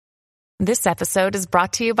This episode is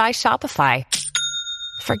brought to you by Shopify.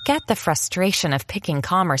 Forget the frustration of picking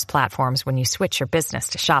commerce platforms when you switch your business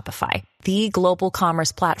to Shopify, the global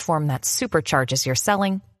commerce platform that supercharges your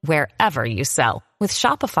selling wherever you sell. With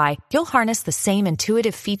Shopify, you'll harness the same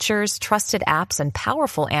intuitive features, trusted apps, and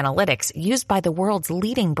powerful analytics used by the world's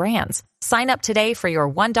leading brands. Sign up today for your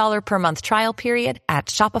 $1 per month trial period at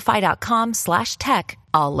shopify.com/tech,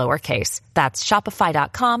 all lowercase. That's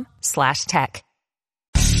shopify.com/tech.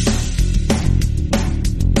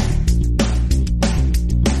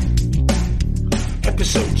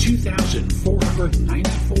 Episode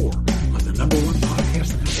 2494 of the number one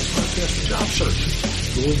podcast and Apple Podcast for job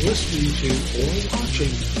search. You're listening to or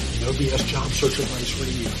watching No BS Job Search Advice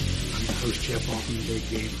Radio. I'm your host, Jeff Altman, the Big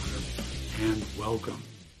Game Hunter, and welcome.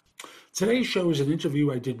 Today's show is an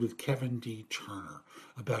interview I did with Kevin D. Turner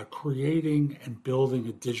about creating and building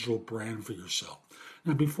a digital brand for yourself.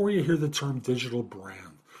 Now, before you hear the term digital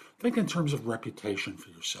brand, think in terms of reputation for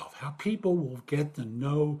yourself, how people will get to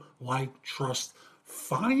know, like, trust,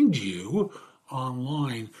 find you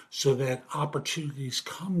online so that opportunities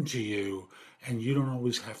come to you and you don't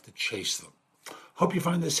always have to chase them. Hope you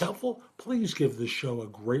find this helpful. Please give this show a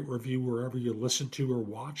great review wherever you listen to or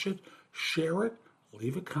watch it. Share it,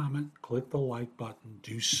 leave a comment, click the like button,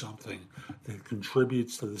 do something that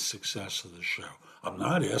contributes to the success of the show. I'm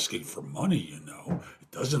not asking for money, you know.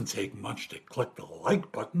 It doesn't take much to click the like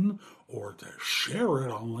button or to share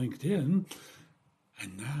it on LinkedIn.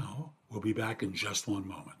 And now we'll be back in just one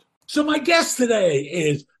moment. So my guest today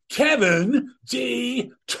is Kevin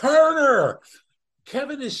D. Turner.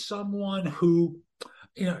 Kevin is someone who,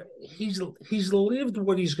 he's lived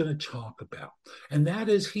what he's going to talk about. And that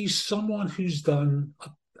is he's someone who's done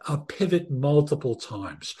a pivot multiple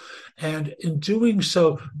times. And in doing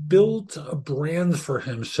so, built a brand for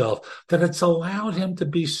himself that it's allowed him to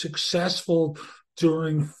be successful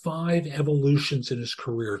during 5 evolutions in his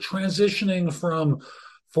career, transitioning from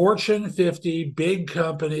Fortune 50, big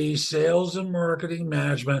company, sales and marketing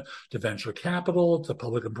management, to venture capital, to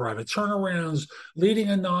public and private turnarounds, leading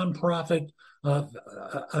a nonprofit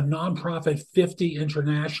 50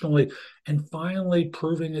 internationally, and finally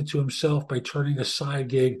proving it to himself by turning a side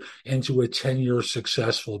gig into a 10-year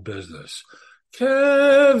successful business.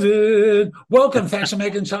 Kevin, welcome. Thanks for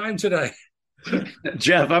making time today.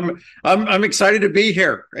 Jeff, I'm excited to be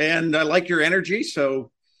here, and I like your energy.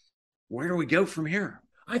 So where do we go from here?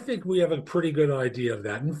 I think we have a pretty good idea of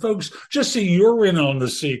that. And folks, just so you're in on the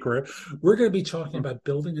secret, we're going to be talking about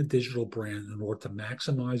building a digital brand in order to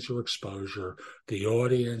maximize your exposure, the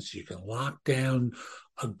audience. You can lock down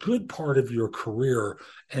a good part of your career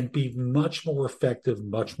and be much more effective,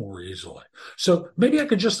 much more easily. So maybe I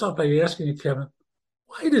could just start by asking you, Kevin,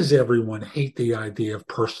 why does everyone hate the idea of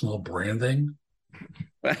personal branding?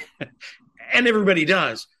 And everybody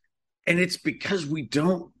does. And it's because we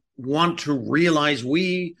don't want to realize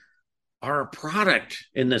we are a product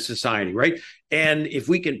in this society, right? And if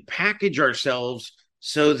we can package ourselves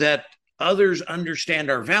so that others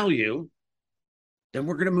understand our value, then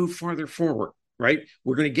we're going to move farther forward, right?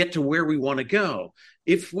 We're going to get to where we want to go.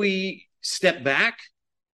 If we step back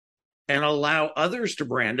and allow others to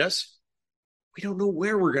brand us, we don't know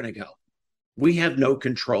where we're going to go. We have no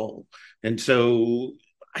control. And so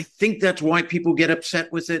I think that's why people get upset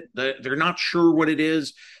with it. They're not sure what it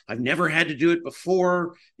is. I've never had to do it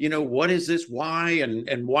before. What is this? Why?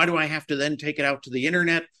 And why do I have to then take it out to the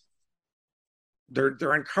internet?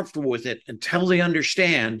 They're uncomfortable with it until they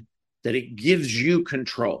understand that it gives you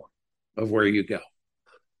control of where you go.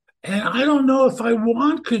 And I don't know if I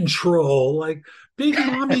want control. Like, Big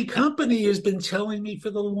Mommy Company has been telling me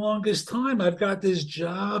for the longest time, I've got this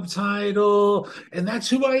job title, and that's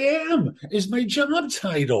who I am, is my job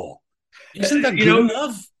title. Isn't that good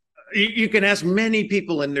enough? You can ask many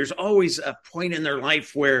people, and there's always a point in their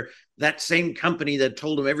life where that same company that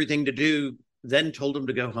told them everything to do then told them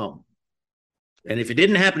to go home. And if it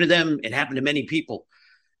didn't happen to them, it happened to many people.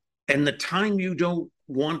 And the time you don't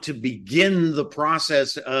want to begin the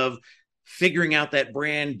process of figuring out that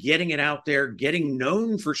brand, getting it out there, getting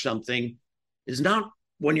known for something is not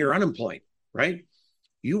when you're unemployed, right?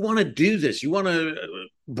 You want to do this. You want to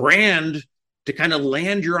brand to kind of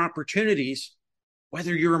land your opportunities,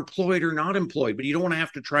 whether you're employed or not employed, but you don't want to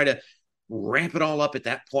have to try to ramp it all up at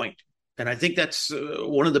that point. And I think that's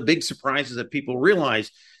one of the big surprises that people realize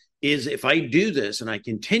is if I do this and I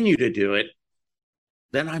continue to do it,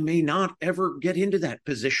 then I may not ever get into that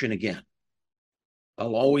position again.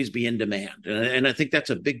 I'll always be in demand. And I think that's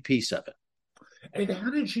a big piece of it. And how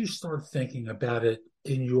did you start thinking about it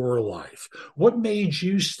in your life? What made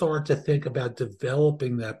you start to think about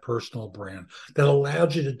developing that personal brand that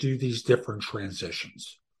allowed you to do these different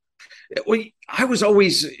transitions? Well, I was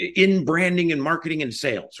always in branding and marketing and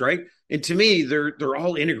sales, right? And to me, they're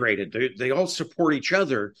all integrated. They all support each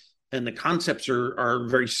other, and the concepts are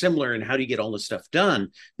very similar. And how do you get all this stuff done?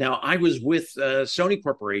 Now, I was with Sony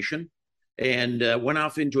Corporation and went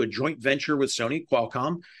off into a joint venture with Sony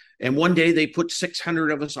Qualcomm. And one day they put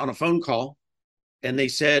 600 of us on a phone call, and they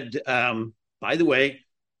said, by the way,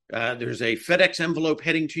 there's a FedEx envelope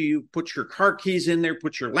heading to you. Put your car keys in there.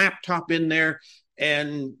 Put your laptop in there,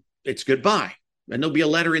 and it's goodbye. And there'll be a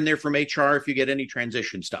letter in there from HR if you get any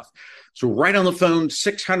transition stuff. So right on the phone,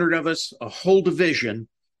 600 of us, a whole division,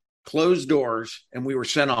 closed doors, and we were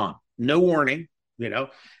sent on. No warning,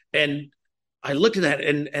 And I looked at that,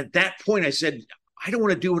 and at that point I said, I don't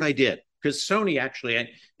want to do what I did. Because Sony actually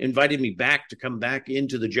invited me back to come back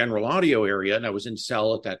into the general audio area, and I was in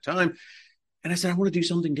Cell at that time. And I said, I want to do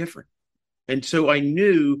something different. And so I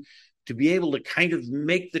knew to be able to kind of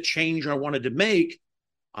make the change I wanted to make,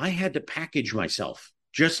 I had to package myself,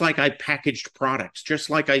 just like I packaged products,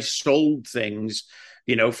 just like I sold things,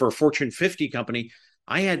 for a Fortune 50 company.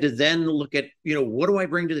 I had to then look at, what do I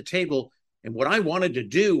bring to the table? And what I wanted to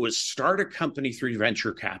do was start a company through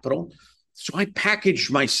venture capital. So I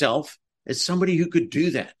packaged myself as somebody who could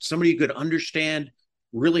do that, somebody who could understand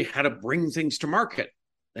really how to bring things to market.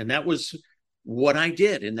 And that was what I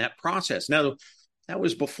did in that process. Now, that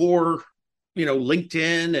was before,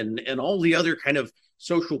 LinkedIn and all the other kind of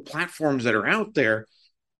social platforms that are out there.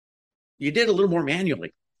 You did a little more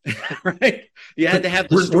manually, right? You had to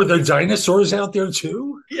have were there dinosaurs out there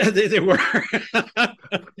too? Yeah, they were.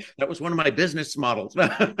 That was one of my business models.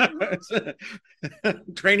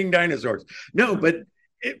 Training dinosaurs. No, but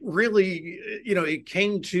it really, it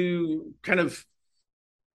came to kind of,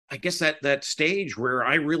 I guess, that stage where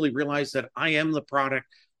I really realized that I am the product.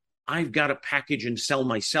 I've got to package and sell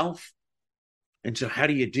myself. And so how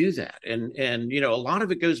do you do that? And a lot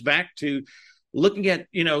of it goes back to looking at,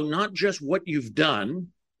 not just what you've done,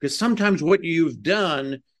 because sometimes what you've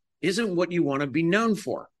done isn't what you want to be known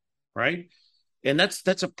for, right? And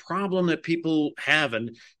that's a problem that people have.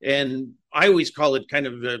 And I always call it kind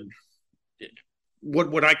of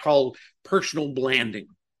what I call personal blanding.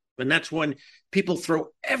 And that's when people throw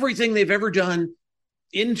everything they've ever done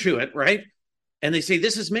into it, right? And they say,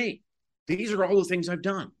 this is me. These are all the things I've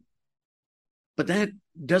done. But that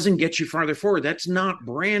doesn't get you farther forward. That's not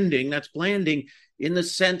branding. That's blanding in the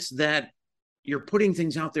sense that you're putting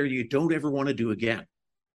things out there you don't ever want to do again.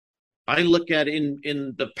 I look at in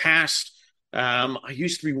the past, I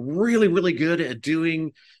used to be really, really good at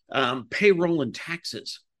doing payroll and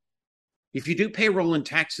taxes. If you do payroll and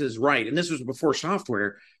taxes right, and this was before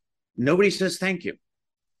software, nobody says thank you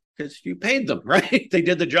because you paid them, right? They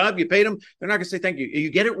did the job, you paid them. They're not going to say thank you. You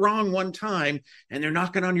get it wrong one time, and they're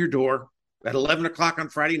knocking on your door at 11 o'clock on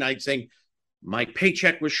Friday night saying, my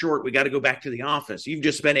paycheck was short. We got to go back to the office. You've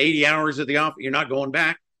just spent 80 hours at the office. You're not going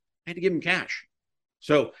back. I had to give them cash.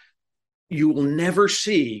 So you will never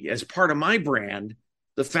see, as part of my brand,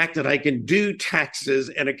 the fact that I can do taxes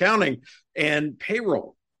and accounting and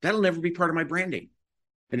payroll. That'll never be part of my branding.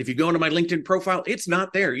 And if you go into my LinkedIn profile, it's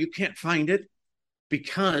not there. You can't find it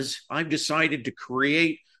because I've decided to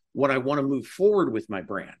create what I want to move forward with my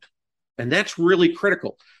brand. And that's really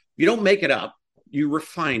critical. You don't make it up. You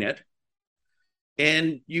refine it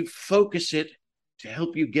and you focus it to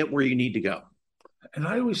help you get where you need to go. And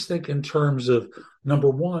I always think in terms of, number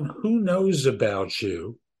one, who knows about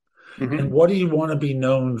you? Mm-hmm. And what do you want to be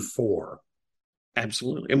known for?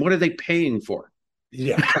 Absolutely. And what are they paying for?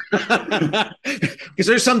 Yeah. Because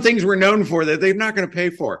there's some things we're known for that they're not going to pay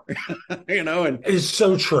for, and it's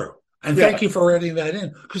so true. And thank you for adding that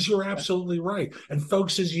in, because you're absolutely right. And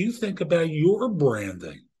folks, as you think about your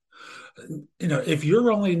branding, if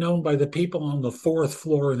you're only known by the people on the fourth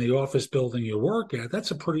floor in the office building you work at,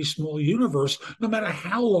 that's a pretty small universe, no matter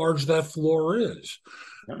how large that floor is.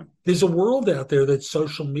 Yeah. There's a world out there that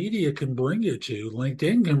social media can bring you to,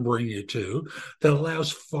 LinkedIn can bring you to, that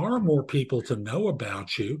allows far more people to know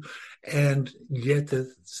about you and get a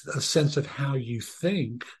sense of how you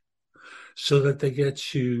think, so that they get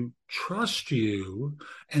to trust you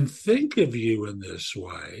and think of you in this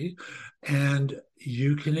way. And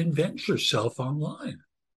you can invent yourself online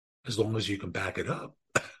as long as you can back it up.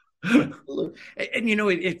 And,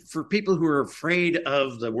 for people who are afraid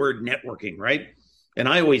of the word networking, right? And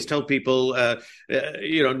I always tell people,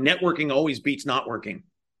 networking always beats not working.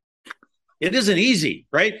 It isn't easy,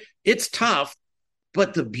 right? It's tough.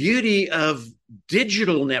 But the beauty of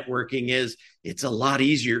digital networking is it's a lot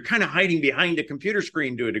easier. You're kind of hiding behind a computer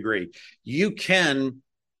screen to a degree. You can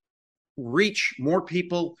reach more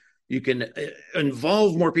people. You can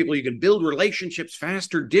involve more people. You can build relationships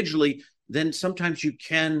faster digitally than sometimes you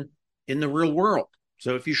can in the real world.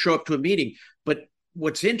 So if you show up to a meeting, but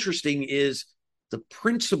what's interesting is the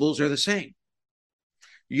principles are the same.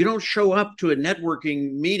 You don't show up to a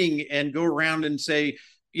networking meeting and go around and say,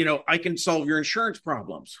 I can solve your insurance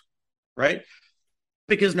problems, right?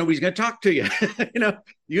 Because nobody's going to talk to you.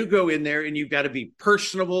 You go in there and you've got to be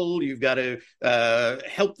personable. You've got to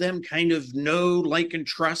help them kind of know, like, and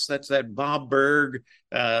trust. That's that Bob Berg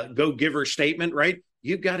go-giver statement, right?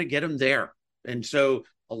 You've got to get them there. And so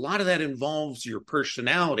a lot of that involves your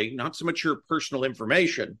personality, not so much your personal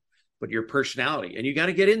information, but your personality. And you got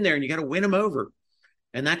to get in there and you got to win them over.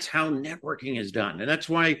 And that's how networking is done. And that's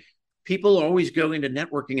why people always go into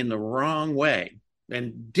networking in the wrong way.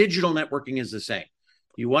 And digital networking is the same.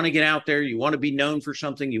 You want to get out there. You want to be known for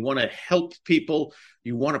something. You want to help people.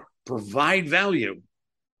 You want to provide value.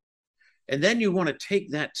 And then you want to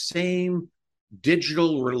take that same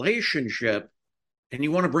digital relationship and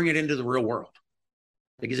you want to bring it into the real world.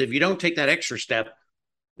 Because if you don't take that extra step,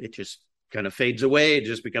 it just kind of fades away. It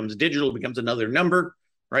just becomes digital, it becomes another number,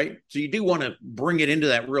 right? So you do want to bring it into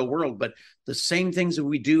that real world, but the same things that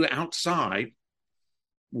we do outside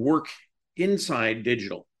work inside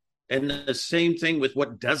digital. And the same thing with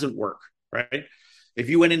what doesn't work, right? If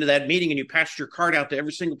you went into that meeting and you passed your card out to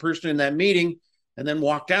every single person in that meeting and then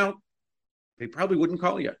walked out, they probably wouldn't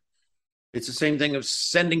call you. It's the same thing of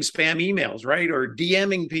sending spam emails, right? Or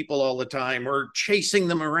DMing people all the time or chasing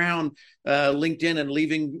them around LinkedIn and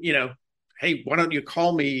leaving, hey, why don't you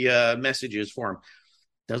call me messages for them?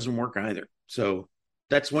 Doesn't work either. So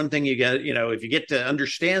that's one thing you get, if you get to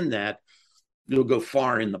understand that, you'll go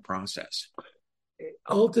far in the process.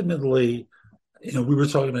 Ultimately, we were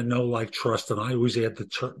talking about know, like, trust, and I always add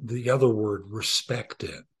the other word, respect,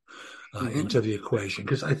 into the equation,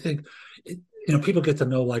 because I think people get to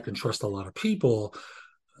know, like, and trust a lot of people,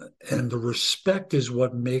 and the respect is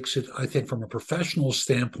what makes it, I think, from a professional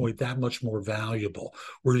standpoint, that much more valuable,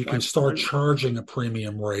 where you can start charging a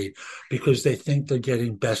premium rate because they think they're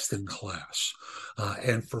getting best in class.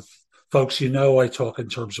 And for folks, I talk in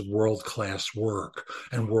terms of world-class work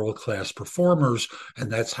and world-class performers,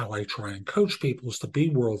 and that's how I try and coach people, is to be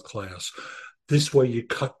world-class. This way you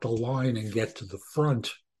cut the line and get to the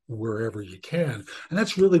front wherever you can. And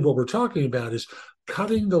that's really what we're talking about, is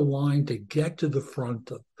cutting the line to get to the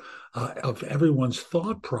front of everyone's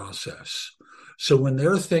thought process. So when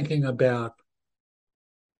they're thinking about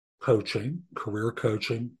coaching, career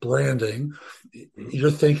coaching, branding,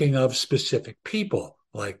 you're thinking of specific people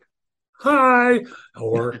like, hi,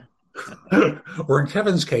 or in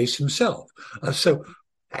Kevin's case, himself. So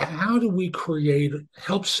how do we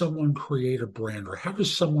help someone create a brand, or how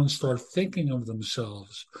does someone start thinking of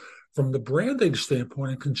themselves from the branding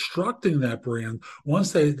standpoint and constructing that brand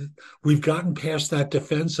once we've gotten past that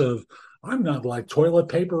defense of, I'm not like toilet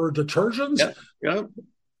paper or detergents? Yeah.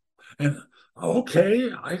 And okay,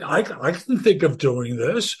 I can think of doing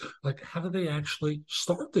this. Like, how do they actually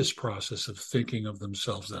start this process of thinking of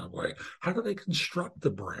themselves that way? How do they construct the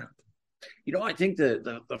brand? I think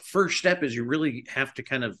the first step is you really have to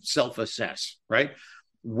kind of self-assess, right?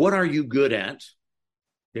 What are you good at,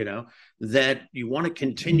 that you want to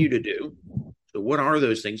continue to do? So what are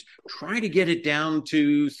those things? Try to get it down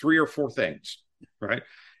to 3 or 4 things, right?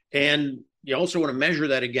 And you also want to measure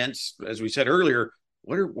that against, as we said earlier,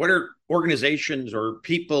 what are organizations or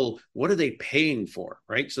people, what are they paying for,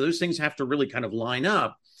 right? So those things have to really kind of line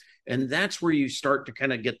up. And that's where you start to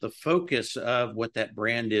kind of get the focus of what that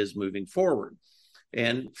brand is moving forward.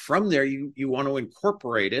 And from there, you want to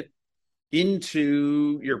incorporate it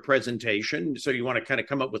into your presentation. So you want to kind of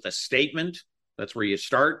come up with a statement. That's where you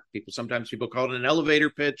start. Sometimes people call it an elevator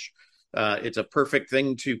pitch. It's a perfect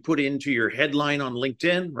thing to put into your headline on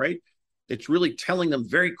LinkedIn, right? It's really telling them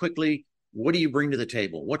very quickly, what do you bring to the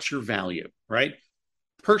table? What's your value, right?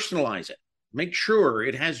 Personalize it. Make sure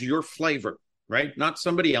it has your flavor, right? Not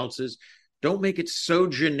somebody else's. Don't make it so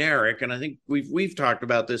generic. And I think we've talked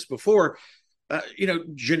about this before.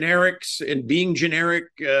 Generics and being generic,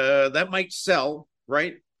 that might sell,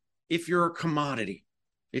 right? If you're a commodity,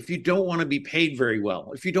 if you don't want to be paid very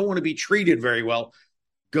well, if you don't want to be treated very well,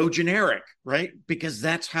 go generic, right? Because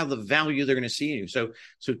that's how the value they're going to see you. So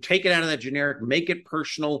take it out of that generic, make it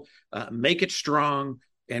personal, make it strong,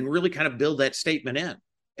 and really kind of build that statement in.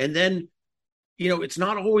 And then, it's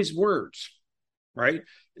not always words, right?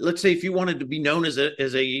 Let's say if you wanted to be known as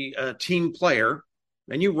a team player,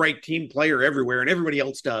 and you write team player everywhere and everybody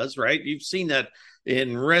else does, right? You've seen that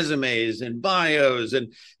in resumes and bios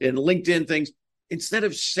and in LinkedIn things. Instead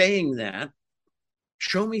of saying that,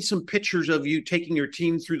 show me some pictures of you taking your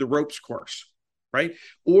team through the ropes course, right?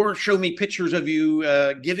 Or show me pictures of you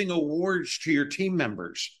giving awards to your team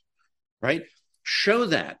members. right? Show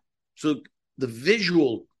that. So the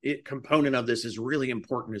visual component of this is really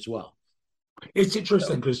important as well. It's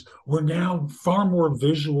interesting because we're now far more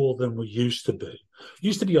visual than we used to be.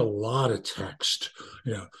 Used to be a lot of text,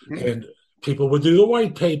 and people would do the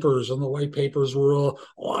white papers, and the white papers were all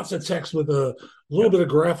lots of text with a little bit of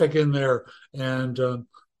graphic in there. And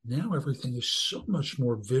now everything is so much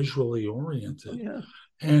more visually oriented. Yeah.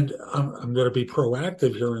 And I'm going to be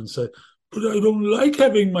proactive here and say, but I don't like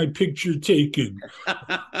having my picture taken.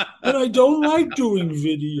 But I don't like doing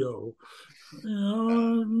video.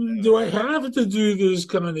 Do I have to do this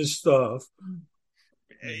kind of stuff?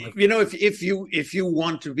 If you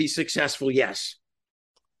want to be successful, yes.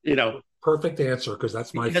 Perfect answer, because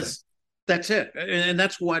that's my thing. That's it. And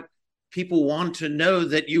that's what people want to know,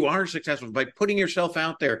 that you are successful by putting yourself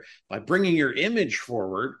out there, by bringing your image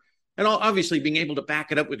forward, and obviously being able to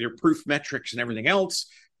back it up with your proof metrics and everything else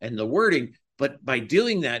and the wording. But by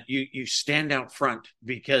doing that, you stand out front,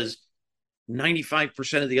 because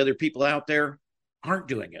 95% of the other people out there aren't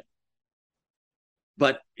doing it.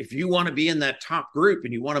 But if you want to be in that top group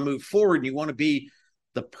and you want to move forward and you want to be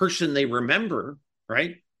the person they remember,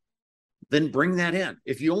 right, then bring that in.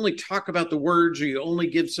 If you only talk about the words or you only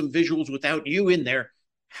give some visuals without you in there,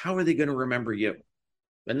 how are they going to remember you?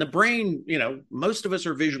 And the brain, most of us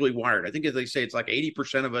are visually wired. I think, as they say, it's like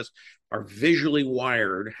 80% of us are visually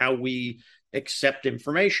wired, how we accept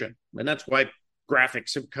information. And that's why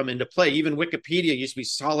graphics have come into play. Even Wikipedia used to be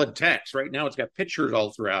solid text. Right now it's got pictures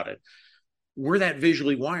all throughout it. We're that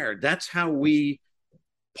visually wired. That's how we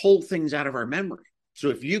pull things out of our memory. So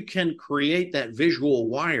if you can create that visual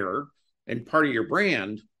wire and part of your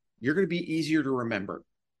brand, you're going to be easier to remember.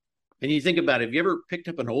 And you think about it, have you ever picked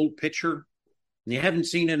up an old picture and you haven't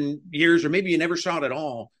seen it in years, or maybe you never saw it at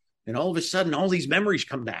all, and all of a sudden all these memories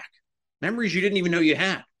come back, memories you didn't even know you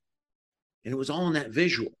had, and it was all in that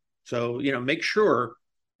visual. So, make sure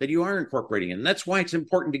that you are incorporating it. And that's why it's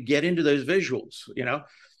important to get into those visuals.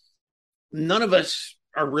 None of us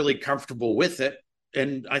are really comfortable with it.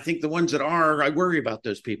 And I think the ones that are, I worry about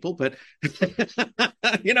those people, but,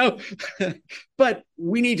 but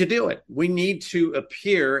we need to do it. We need to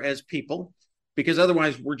appear as people, because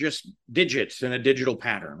otherwise we're just digits in a digital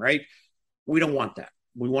pattern, right? We don't want that.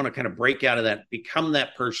 We want to kind of break out of that, become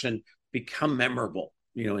that person, become memorable,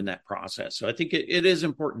 in that process. So I think it is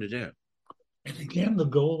important to do. And again, the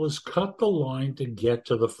goal is cut the line to get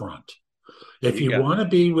to the front. If you want to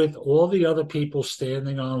be with all the other people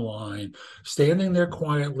standing online, standing there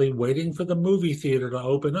quietly, waiting for the movie theater to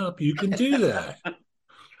open up, you can do that.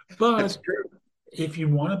 But if you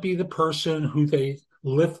want to be the person who they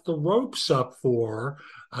lift the ropes up for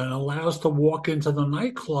and allows to walk into the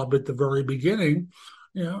nightclub at the very beginning,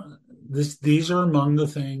 these are among the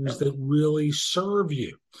things that really serve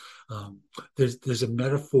you. There's a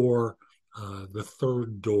metaphor, the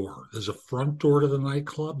third door. There's a front door to the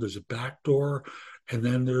nightclub, there's a back door, and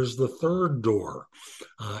then there's the third door.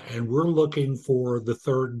 And we're looking for the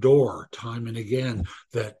third door time and again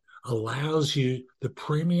that allows you the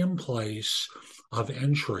premium place of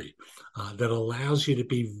entry, that allows you to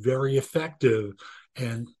be very effective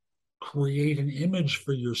and create an image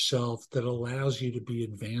for yourself that allows you to be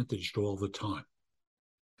advantaged all the time.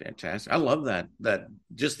 Fantastic. I love that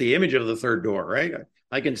just the image of the third door, right?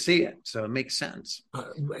 I can see it, so it makes sense.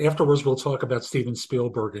 Afterwards, we'll talk about Steven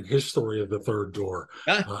Spielberg and his story of the third door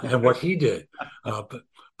and what he did.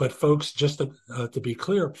 But folks, just to be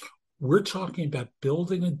clear, we're talking about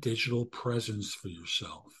building a digital presence for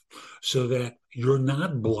yourself so that you're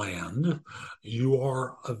not bland. You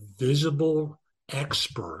are a visible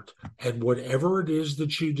expert at whatever it is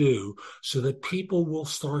that you do, so that people will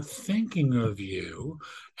start thinking of you.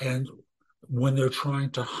 And when they're trying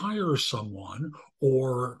to hire someone,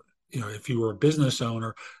 or if you were a business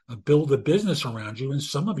owner, build a business around you, and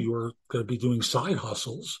some of you are going to be doing side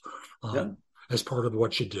hustles as part of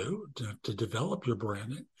what you do to develop your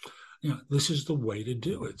branding. This is the way to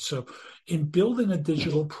do it. So in building a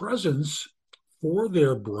digital presence for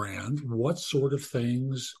their brand, what sort of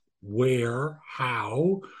things, where,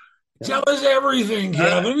 how? Tell us everything,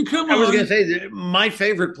 Kevin. Come on. I was going to say my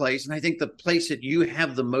favorite place, and I think the place that you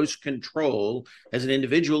have the most control as an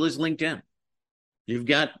individual, is LinkedIn. You've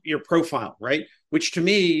got your profile, right? Which to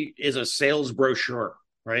me is a sales brochure,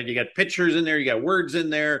 right? You got pictures in there, you got words in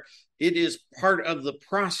there. It is part of the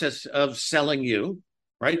process of selling you,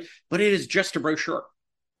 right? But it is just a brochure.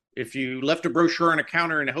 If you left a brochure on a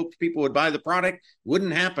counter and hoped people would buy the product, it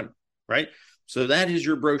wouldn't happen, right? So that is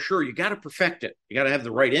your brochure. You got to perfect it. You got to have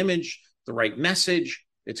the right image, the right message.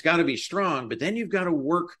 It's got to be strong, but then you've got to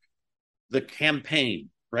work the campaign.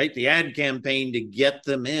 right? The ad campaign to get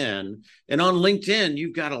them in. And on LinkedIn,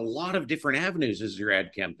 you've got a lot of different avenues as your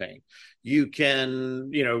ad campaign. You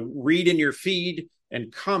can, read in your feed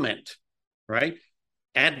and comment, right?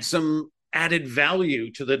 Add some added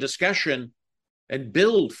value to the discussion and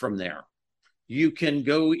build from there. You can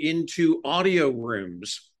go into audio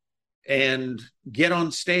rooms and get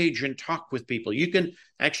on stage and talk with people. You can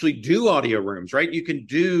actually do audio rooms, right? You can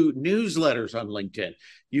do newsletters on LinkedIn.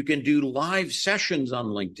 You can do live sessions on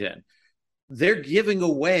LinkedIn. They're giving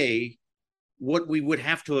away what we would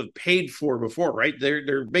have to have paid for before, right?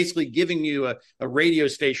 They're basically giving you a radio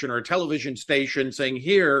station or a television station saying,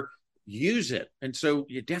 here, use it. And so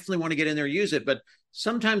you definitely want to get in there, use it. But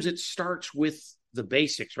sometimes it starts with the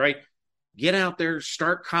basics, right? Get out there,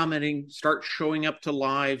 start commenting, start showing up to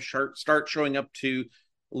live, start showing up to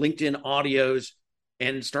LinkedIn audios,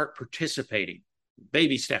 and start participating.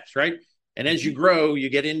 Baby steps, right? And as you grow, you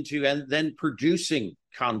get into and then producing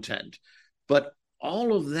content. But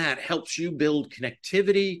all of that helps you build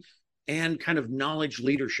connectivity and kind of knowledge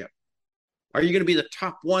leadership. Are you going to be the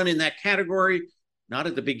top one in that category? Not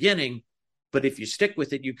at the beginning, but if you stick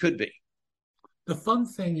with it, you could be. The fun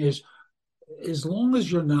thing is, as long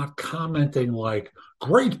as you're not commenting like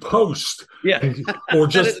 "great post," or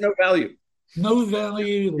just that is no value. No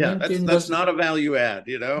value. Yeah, that's not a value add,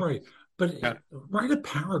 Right. But write a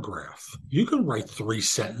paragraph. You can write 3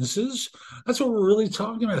 sentences. That's what we're really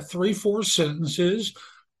talking about. 3-4 sentences.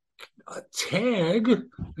 A tag,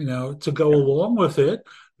 to go along with it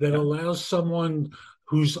that allows someone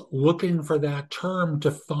who's looking for that term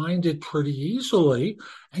to find it pretty easily,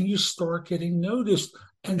 and you start getting noticed.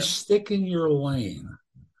 And stick in your lane.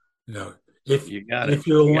 If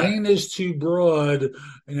your lane is too broad,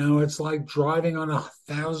 it's like driving on a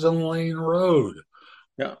 1,000-lane road.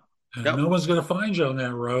 Yeah. No one's going to find you on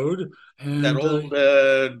that road. And that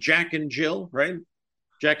old Jack and Jill, right?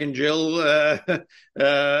 Jack and Jill,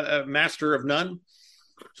 master of none.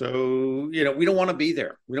 So, we don't want to be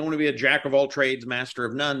there. We don't want to be a jack of all trades, master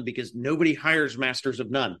of none, because nobody hires masters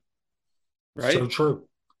of none. Right? So true.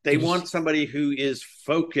 They want somebody who is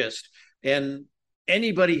focused, and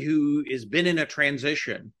anybody who has been in a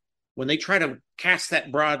transition, when they try to cast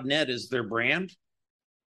that broad net as their brand,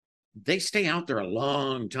 they stay out there a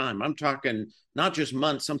long time. I'm talking not just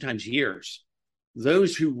months, sometimes years.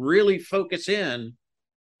 Those who really focus in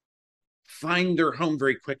find their home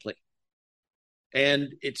very quickly.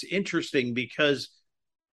 And it's interesting because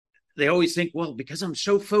they always think, well, because I'm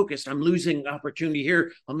so focused, I'm losing opportunity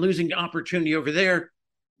here, I'm losing opportunity over there.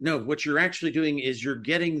 No, what you're actually doing is you're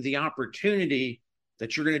getting the opportunity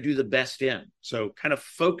that you're going to do the best in. So kind of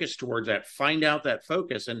focus towards that, find out that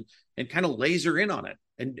focus and kind of laser in on it.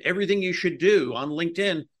 And everything you should do on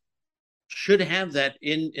LinkedIn should have that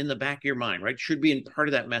in the back of your mind, right? Should be in part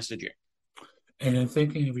of that messaging. And in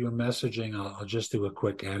thinking of your messaging, I'll just do a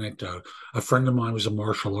quick anecdote. A friend of mine was a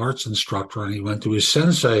martial arts instructor, and he went to his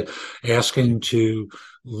sensei asking to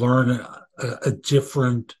learn a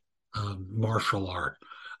different martial art.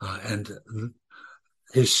 And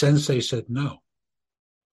his sensei said, no,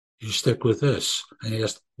 you stick with this. And he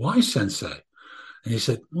asked, why, sensei? And he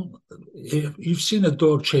said, well, if you've seen a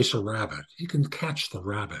dog chase a rabbit, he can catch the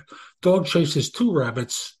rabbit. Dog chases 2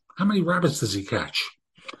 rabbits. How many rabbits does he catch?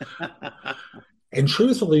 And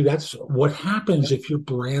truthfully, that's what happens if your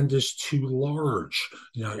brand is too large.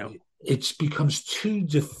 It becomes too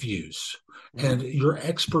diffuse, and your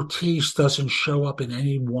expertise doesn't show up in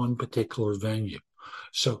any one particular venue.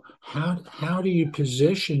 So how do you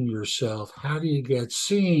position yourself? How do you get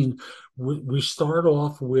seen? We start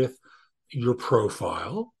off with your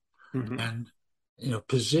profile, and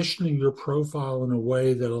positioning your profile in a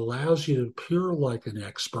way that allows you to appear like an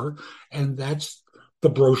expert, and that's the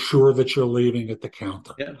brochure that you're leaving at the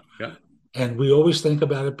counter. Yeah. And we always think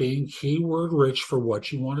about it being keyword rich for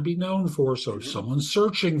what you want to be known for. So if someone's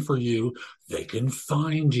searching for you, they can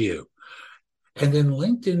find you. And then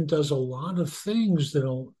LinkedIn does a lot of things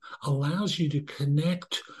that allows you to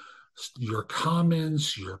connect your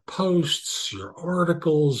comments, your posts, your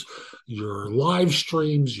articles, your live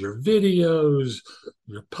streams, your videos,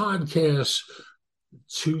 your podcasts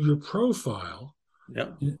to your profile.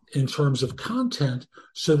 In terms of content,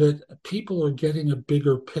 so that people are getting a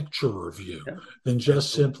bigger picture of you than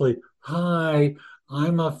just simply, hi,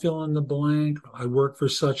 I'm a fill in the blank, I work for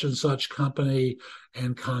such and such company,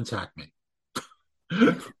 and contact me.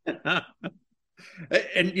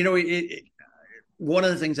 And one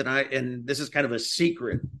of the things that and this is kind of a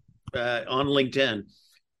secret on LinkedIn,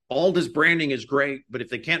 Alda's branding is great, but if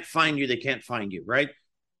they can't find you, they can't find you, right?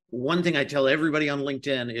 One thing I tell everybody on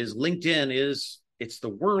LinkedIn is it's the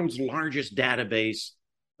world's largest database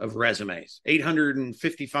of resumes,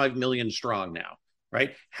 855 million strong now,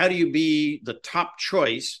 right? How do you be the top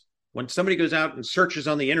choice when somebody goes out and searches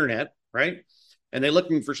on the internet, right? And they're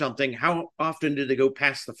looking for something? How often do they go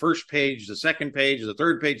past the first page, the second page, the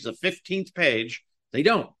third page, the 15th page? They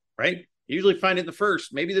don't, right? You usually find it the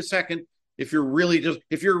first, maybe the second. If you're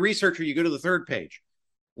a researcher, you go to the third page.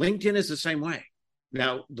 LinkedIn is the same way.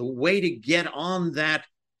 Now, the way to get on that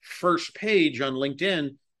first page on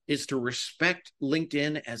LinkedIn is to respect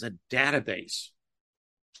LinkedIn as a database.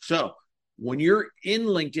 So when you're in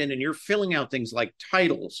LinkedIn and you're filling out things like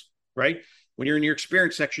titles, right? When you're in your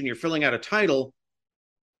experience section, you're filling out a title,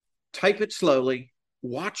 type it slowly,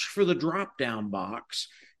 watch for the drop-down box,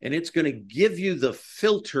 and it's going to give you the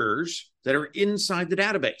filters that are inside the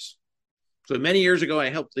database. So many years ago, I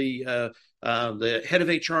helped the head of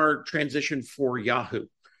HR transition for Yahoo,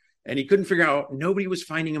 and he couldn't figure out, nobody was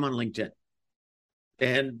finding him on LinkedIn.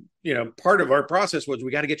 And, part of our process was,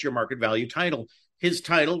 we got to get your market value title. His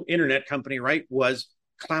title, internet company, right, was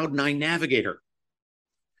Cloud9 Navigator.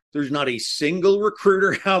 There's not a single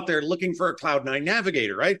recruiter out there looking for a Cloud9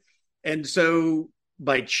 Navigator, right? And so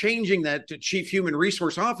by changing that to Chief Human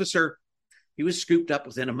Resource Officer, he was scooped up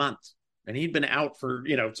within a month. And he'd been out for,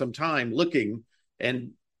 some time looking.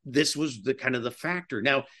 And this was the kind of the factor.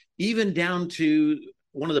 Now, even down to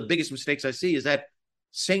one of the biggest mistakes I see is that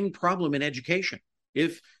same problem in education.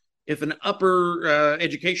 If an upper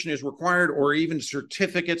education is required, or even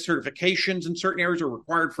certifications in certain areas are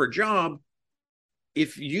required for a job,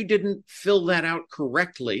 if you didn't fill that out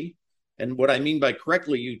correctly, and what I mean by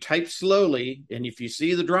correctly, you type slowly, and if you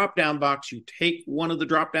see the drop-down box, you take one of the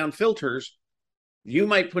drop-down filters, you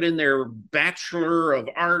might put in there Bachelor of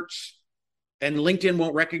Arts, and LinkedIn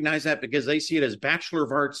won't recognize that because they see it as Bachelor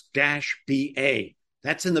of Arts -BA.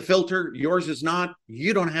 That's in the filter. Yours is not.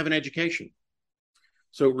 You don't have an education.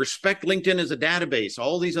 So respect LinkedIn as a database.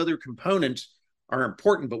 All these other components are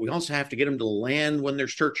important, but we also have to get them to land when they're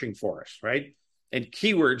searching for us, right? And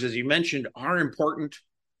keywords, as you mentioned, are important.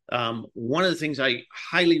 One of the things I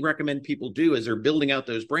highly recommend people do as they're building out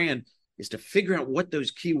those brands is to figure out what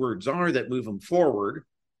those keywords are that move them forward.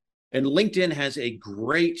 And LinkedIn has a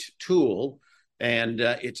great tool, and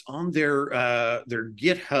it's on their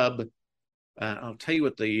GitHub. I'll tell you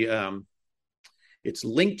what it's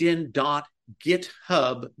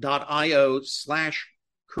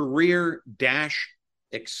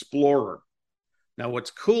linkedin.github.io/career-explorer. Now,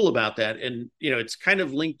 what's cool about that, and it's kind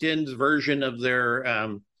of LinkedIn's version of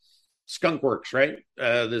their Skunkworks, right?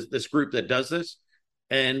 This group that does this.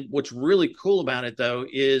 And what's really cool about it, though,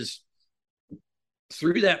 is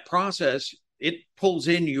through that process, it pulls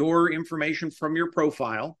in your information from your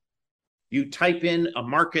profile. You type in a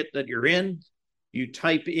market that you're in. You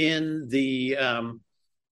type in the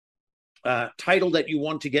title that you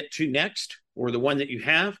want to get to next, or the one that you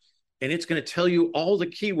have, and it's going to tell you all the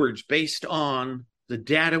keywords based on the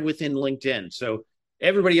data within LinkedIn. So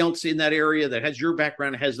everybody else in that area that has your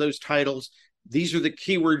background, has those titles, these are the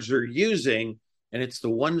keywords they're using, and it's the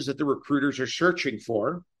ones that the recruiters are searching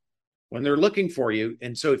for when they're looking for you.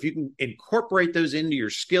 And so if you can incorporate those into your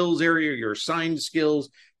skills area, your assigned skills,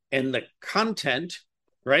 and the content,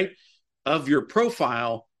 right, of your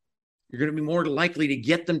profile, you're going to be more likely to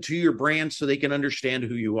get them to your brand so they can understand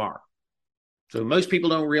who you are. So most people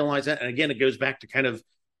don't realize that. And again, it goes back to kind of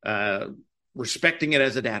respecting it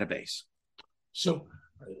as a database. So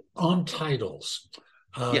on titles,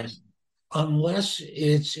 yes, unless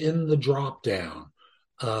it's in the drop-down,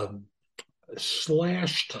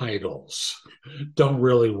 slash titles don't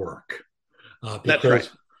really work. Because, that's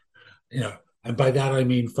right. And by that I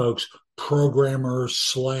mean, folks, programmer /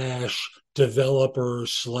 developer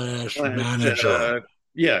 / manager.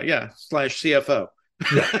 /CFO.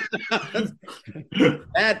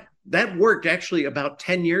 Yeah. That worked actually about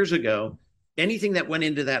 10 years ago. Anything that went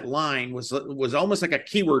into that line was almost like a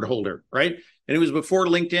keyword holder, right? And it was before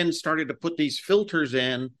LinkedIn started to put these filters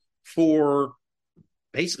in for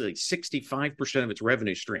basically 65% of its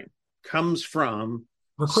revenue stream comes from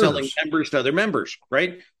recruiters. Selling members to other members,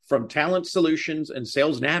 right? From Talent Solutions and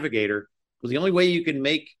Sales Navigator. Well, the only way you can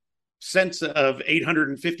make sense of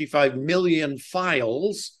 855 million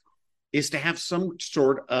files is to have some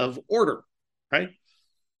sort of order, right?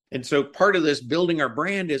 And so part of this building our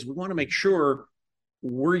brand is we want to make sure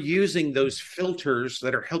we're using those filters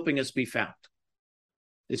that are helping us be found.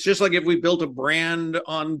 It's just like if we built a brand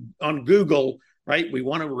on Google, right? We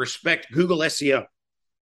want to respect Google SEO.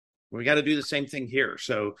 We got to do the same thing here.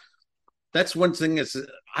 So that's one thing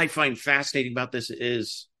I find fascinating about this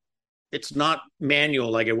is it's not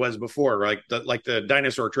manual like it was before, like the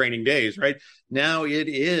dinosaur training days, right? Now it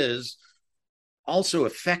is also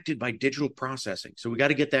affected by digital processing. So we got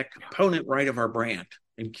to get that component right of our brand.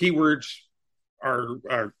 And keywords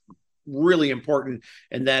are really important.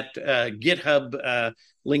 And that GitHub,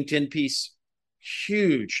 LinkedIn piece,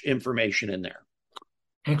 huge information in there.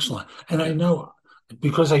 Excellent. And I know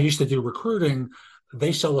because I used to do recruiting,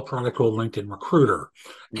 they sell a product called LinkedIn Recruiter,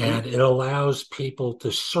 and it allows people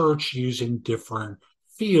to search using different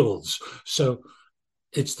fields. So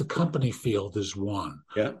it's the company field is one.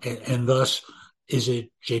 Yeah. And thus, is it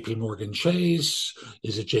JP Morgan Chase?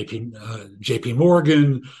 Is it JP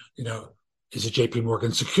Morgan? Is it JP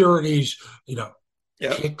Morgan Securities?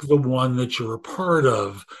 Pick the one that you're a part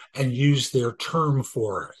of and use their term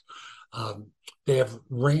for it. They have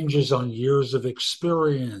ranges on years of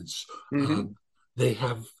experience. They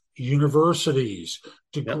have universities,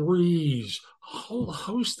 degrees, a whole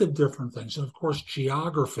host of different things. And of course,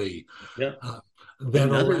 geography.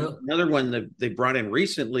 Another one that they brought in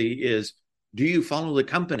recently is, do you follow the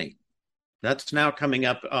company? That's now coming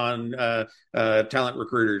up on Talent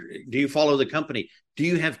Recruiter. Do you follow the company? Do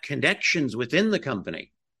you have connections within the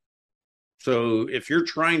company? So if you're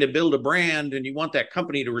trying to build a brand and you want that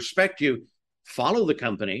company to respect you, follow the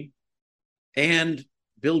company and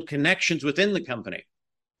build connections within the company.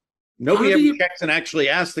 Nobody ever checks and actually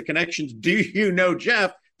asks the connections, do you know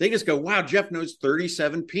Jeff? They just go, wow, Jeff knows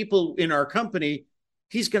 37 people in our company.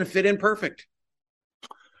 He's going to fit in perfect.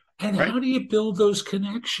 And how do you build those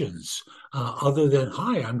connections other than,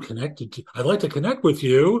 hi, I'd like to connect with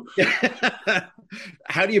you?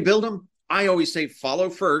 How do you build them? I always say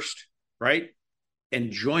follow first, right?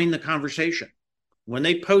 And join the conversation. When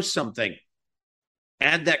they post something,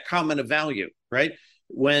 add that comment of value, right?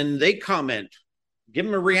 When they comment, give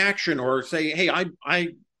them a reaction or say, hey, I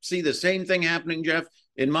see the same thing happening, Jeff,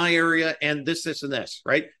 in my area, and this, and this,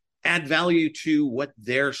 right? Add value to what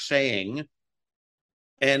they're saying.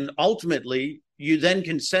 And ultimately, you then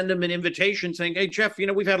can send them an invitation saying, hey, Jeff,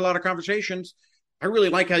 we've had a lot of conversations. I really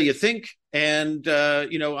like how you think. And,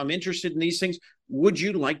 I'm interested in these things. Would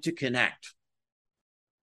you like to connect?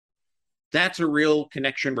 That's a real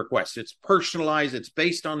connection request. It's personalized. It's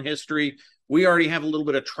based on history. We already have a little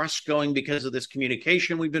bit of trust going because of this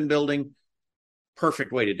communication we've been building.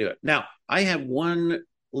 Perfect way to do it. Now, I have one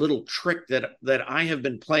little trick that I have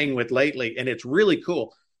been playing with lately, and it's really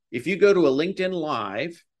cool. If you go to a LinkedIn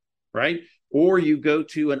Live, right, or you go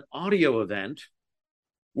to an audio event,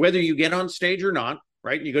 whether you get on stage or not,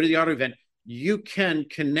 right, you go to the audio event, you can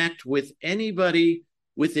connect with anybody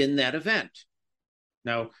within that event.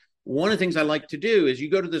 Now, one of the things I like to do is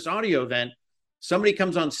you go to this audio event, somebody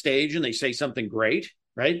comes on stage and they say something great,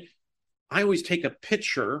 right? I always take a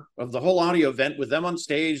picture of the whole audio event with them on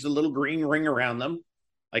stage, the little green ring around them.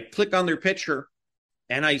 I click on their picture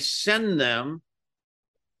and I send them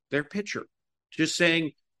their picture, just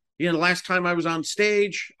saying, the last time I was on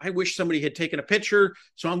stage, I wish somebody had taken a picture,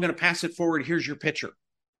 so I'm going to pass it forward. Here's your picture.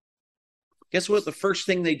 Guess what? The first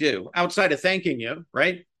thing they do, outside of thanking you,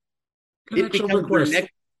 right? It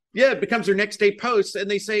becomes their next day post,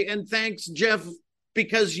 and they say, and thanks, Jeff,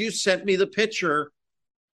 because you sent me the picture.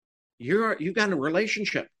 You've got a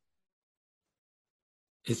relationship.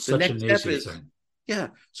 It's such an easy thing. Yeah.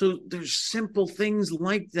 So there's simple things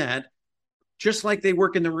like that, just like they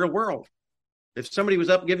work in the real world. If somebody was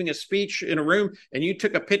up giving a speech in a room and you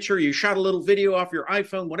took a picture, you shot a little video off your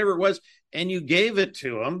iPhone, whatever it was, and you gave it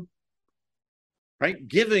to them, right?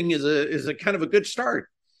 Giving is a kind of a good start.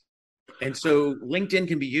 And so LinkedIn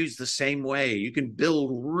can be used the same way. You can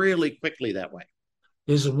build really quickly that way.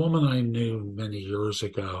 There's a woman I knew many years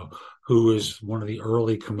ago who is one of the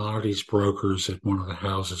early commodities brokers at one of the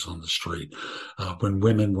houses on the street when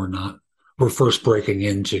women were first breaking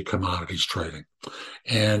into commodities trading.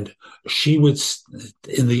 And she would,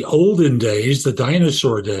 in the olden days, the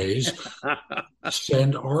dinosaur days,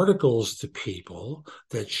 send articles to people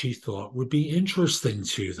that she thought would be interesting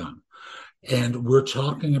to them. And we're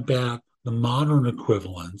talking about the modern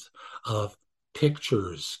equivalent of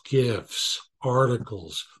pictures, GIFs,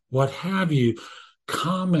 articles, what have you,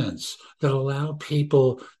 comments that allow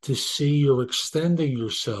people to see you're extending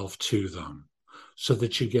yourself to them so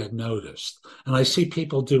that you get noticed. And I see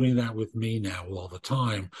people doing that with me now all the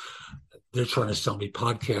time. They're trying to sell me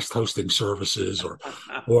podcast hosting services or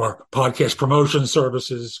podcast promotion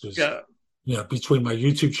services because between my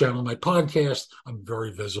YouTube channel and my podcast, I'm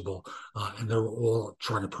very visible, and they're all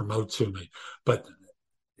trying to promote to me. But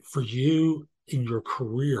for you in your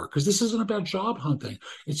career, because this isn't about job hunting,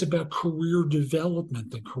 it's about career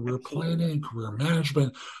development and career planning and career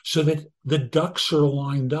management, so that the ducks are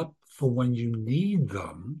lined up for when you need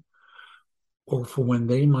them or for when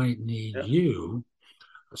they might need you,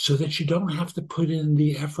 so that you don't have to put in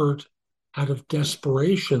the effort out of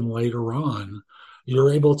desperation later on,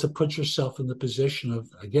 you're able to put yourself in the position of,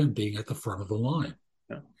 again, being at the front of the line.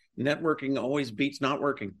 Yeah. Networking always beats not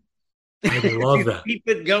working. I love that. Keep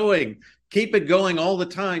it going all the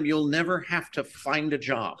time. You'll never have to find a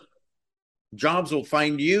job. Jobs will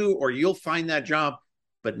find you, or you'll find that job,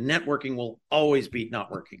 but networking will always beat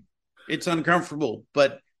not working. It's uncomfortable,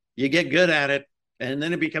 but you get good at it, and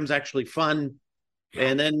then it becomes actually fun,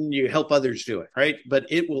 and then you help others do it, right? But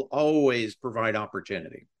it will always provide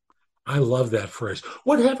opportunity. I love that phrase.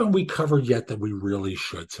 What haven't we covered yet that we really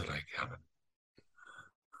should today, Kevin?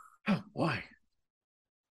 Oh, why?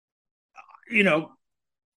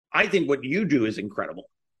 I think what you do is incredible.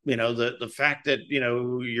 The fact that,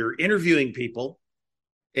 you're interviewing people,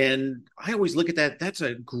 and I always look at that. That's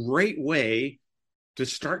a great way to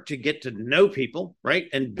start to get to know people, right?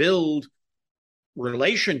 And build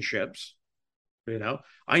relationships.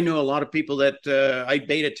 I know a lot of people that I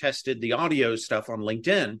beta tested the audio stuff on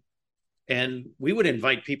LinkedIn, and we would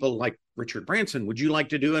invite people like Richard Branson. Would you like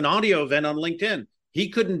to do an audio event on LinkedIn? He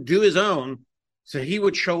couldn't do his own, so he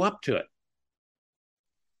would show up to it.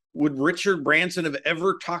 Would Richard Branson have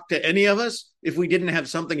ever talked to any of us if we didn't have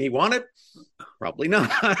something he wanted? Probably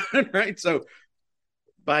not, right? So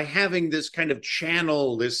by having this kind of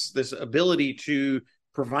channel, this ability to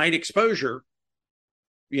provide exposure,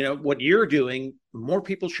 what you're doing, more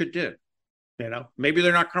people should do. Maybe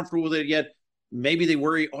they're not comfortable with it yet. Maybe they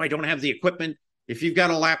worry, I don't have the equipment. If you've got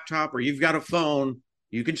a laptop or you've got a phone,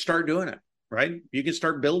 you can start doing it, right? You can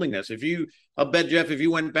start building this. I'll bet, Jeff, if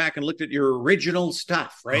you went back and looked at your original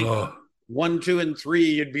stuff, right? 1, 2, and 3,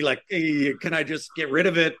 you'd be like, hey, can I just get rid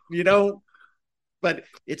of it? But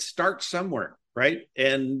it starts somewhere, right?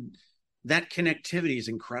 And that connectivity is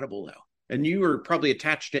incredible, though. And you are probably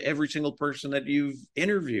attached to every single person that you've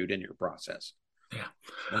interviewed in your process. Yeah,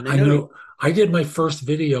 I know. I did my first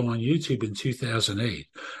video on YouTube in 2008.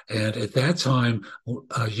 And at that time,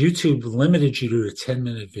 YouTube limited you to a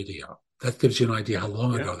 10-minute video. That gives you an idea how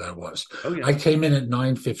long ago that was. Oh, yeah. I came in at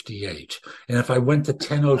 9:58. And if I went to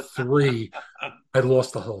 10:03, I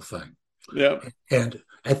lost the whole thing. Yeah. And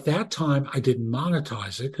at that time, I didn't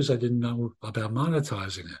monetize it because I didn't know about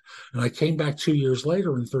monetizing it. And I came back 2 years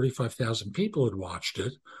later and 35,000 people had watched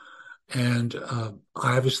it. And I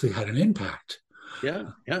obviously had an impact.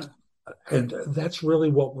 Yeah, yeah. And that's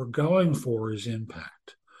really what we're going for, is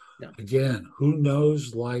impact. Yeah. Again, who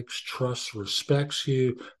knows, likes, trusts, respects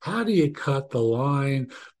you? How do you cut the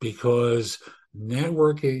line? Because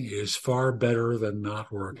networking is far better than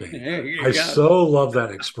not working. I so love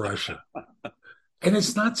that expression. And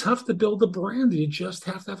it's not tough to build a brand. You just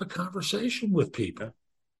have to have a conversation with people. Yeah.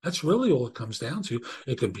 That's really all it comes down to.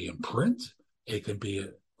 It can be in print. It can be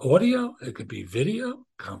audio. It could be video.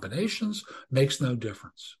 Combinations. Makes no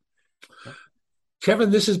difference. Yeah.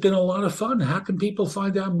 Kevin, this has been a lot of fun. How can people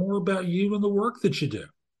find out more about you and the work that you do?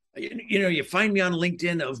 You find me on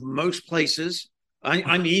LinkedIn of most places.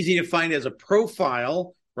 I'm easy to find as a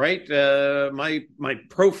profile, right? My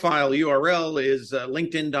profile URL is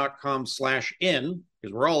linkedin.com/in,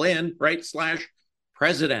 because we're all in, right?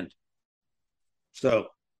 /president. So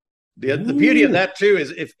the beauty of that too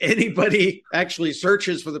is if anybody actually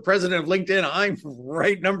searches for the president of LinkedIn, I'm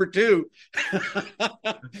right number 2.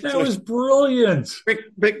 That was brilliant.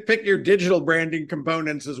 Pick your digital branding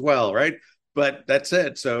components as well, right? But that's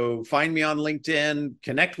it. So find me on LinkedIn,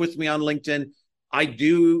 connect with me on LinkedIn. I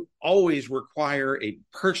do always require a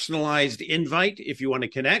personalized invite if you want to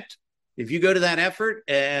connect. If you go to that effort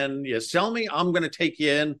and you sell me, I'm going to take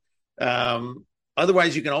you in.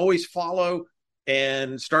 Otherwise, you can always follow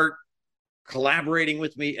and start collaborating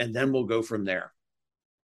with me, and then we'll go from there.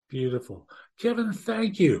 Beautiful. Kevin,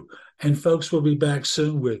 thank you. And folks, we'll be back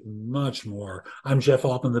soon with much more. I'm Jeff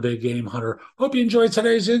Altman, the Big Game Hunter. Hope you enjoyed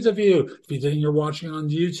today's interview. If you didn't, you're watching on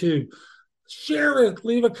YouTube, share it,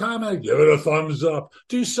 leave a comment, give it a thumbs up,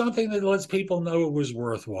 do something that lets people know it was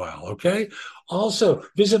worthwhile, okay? Also,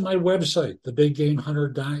 visit my website,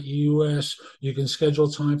 thebiggamehunter.us. You can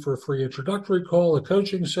schedule time for a free introductory call, a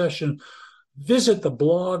coaching session. Visit the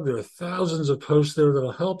blog. There are thousands of posts there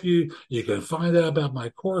that'll help you. You can find out about my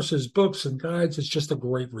courses, books, and guides. It's just a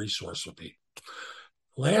great resource for me.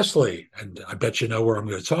 Lastly, and I bet you know where I'm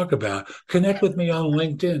going to talk about, connect with me on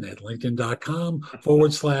LinkedIn at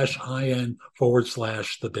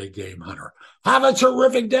linkedin.com/IN/the Big Game Hunter. Have a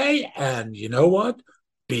terrific day. And you know what?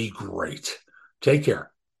 Be great. Take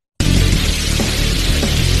care.